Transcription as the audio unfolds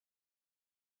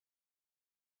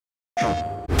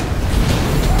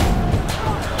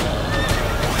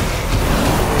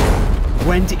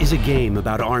GWENT is a game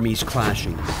about armies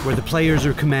clashing, where the players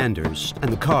are commanders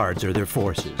and the cards are their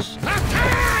forces.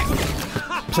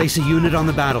 Place a unit on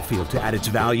the battlefield to add its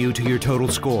value to your total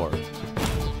score.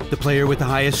 The player with the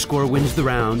highest score wins the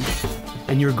round,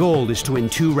 and your goal is to win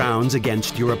 2 rounds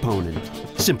against your opponent.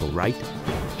 Simple, right?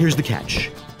 Here's the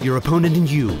catch. Your opponent and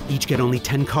you each get only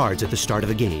 10 cards at the start of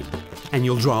the game, and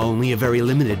you'll draw only a very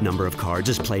limited number of cards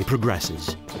as play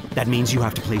progresses. That means you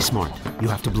have to play smart, you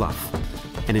have to bluff.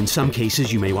 And in some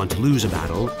cases, you may want to lose a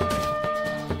battle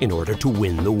in order to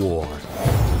win the war.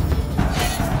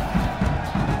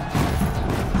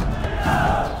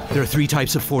 There are 3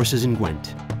 types of forces in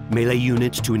GWENT. Melee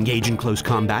units to engage in close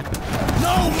combat.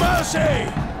 No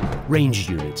mercy! Ranged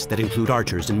units that include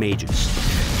archers and mages.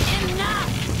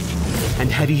 Enough! And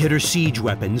heavy hitter siege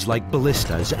weapons like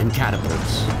ballistas and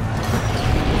catapults.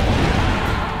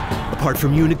 Apart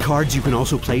from unit cards, you can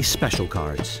also play special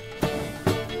cards.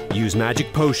 Use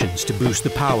magic potions to boost the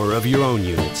power of your own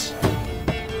units.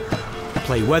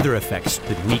 Play weather effects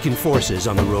that weaken forces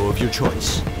on the row of your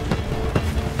choice.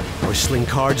 Or sling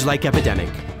cards like Epidemic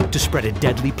to spread a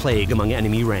deadly plague among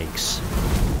enemy ranks.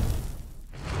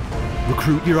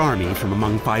 Recruit your army from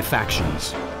among 5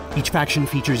 factions. Each faction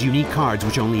features unique cards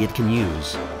which only it can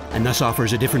use, and thus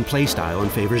offers a different playstyle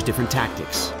and favors different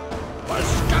tactics.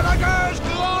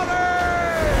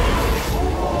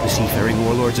 The seafaring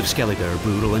warlords of Skellige are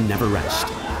brutal and never rest.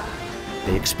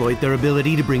 They exploit their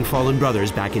ability to bring fallen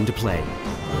brothers back into play.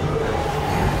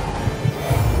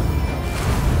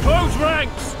 Close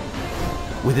ranks!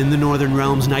 Within the Northern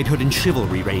Realms, knighthood and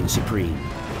chivalry reign supreme.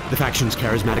 The faction's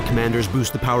charismatic commanders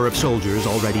boost the power of soldiers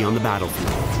already on the battlefield.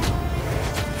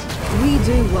 We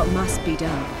do what must be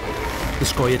done. The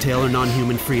Scoia'tael are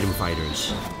non-human freedom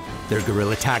fighters. Their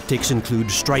guerrilla tactics include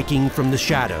striking from the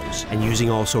shadows and using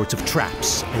all sorts of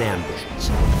traps and ambushes.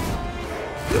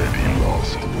 Then he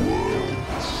lost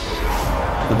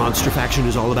words. The monster faction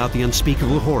is all about the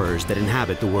unspeakable horrors that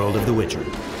inhabit the world of The Witcher.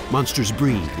 Monsters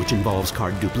breed, which involves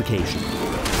card duplication.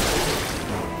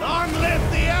 Long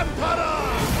live the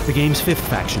Emperor! The game's 5th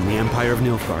faction, the Empire of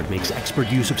Nilfgaard, makes expert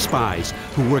use of spies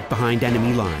who work behind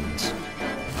enemy lines.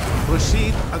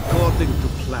 Proceed according to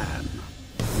plan.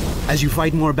 As you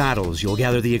fight more battles, you'll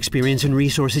gather the experience and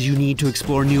resources you need to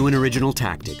explore new and original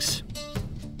tactics.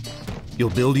 You'll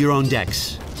build your own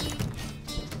decks,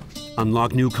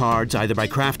 unlock new cards either by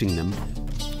crafting them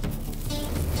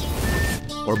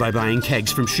or by buying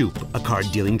kegs from Shoop, a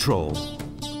card-dealing troll.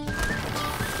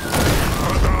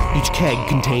 Each keg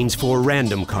contains 4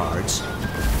 random cards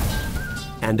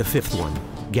and a 5th one,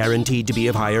 guaranteed to be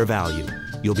of higher value.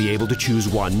 You'll be able to choose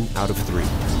 1 out of 3.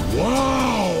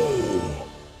 Wow!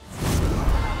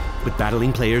 But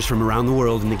battling players from around the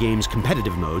world in the game's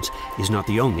competitive modes is not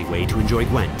the only way to enjoy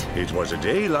GWENT. It was a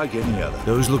day like any other.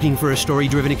 Those looking for a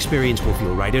story-driven experience will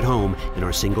feel right at home in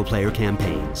our single-player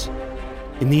campaigns.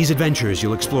 In these adventures,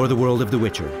 you'll explore the world of The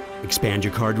Witcher, expand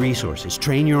your card resources,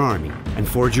 train your army, and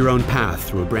forge your own path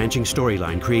through a branching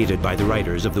storyline created by the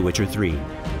writers of The Witcher 3.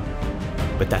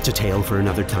 But that's a tale for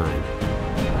another time.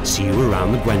 See you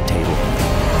around the GWENT table.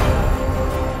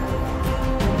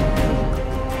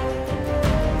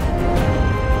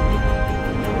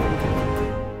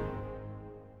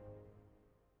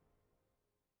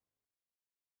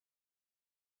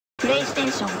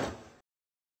 PlayStation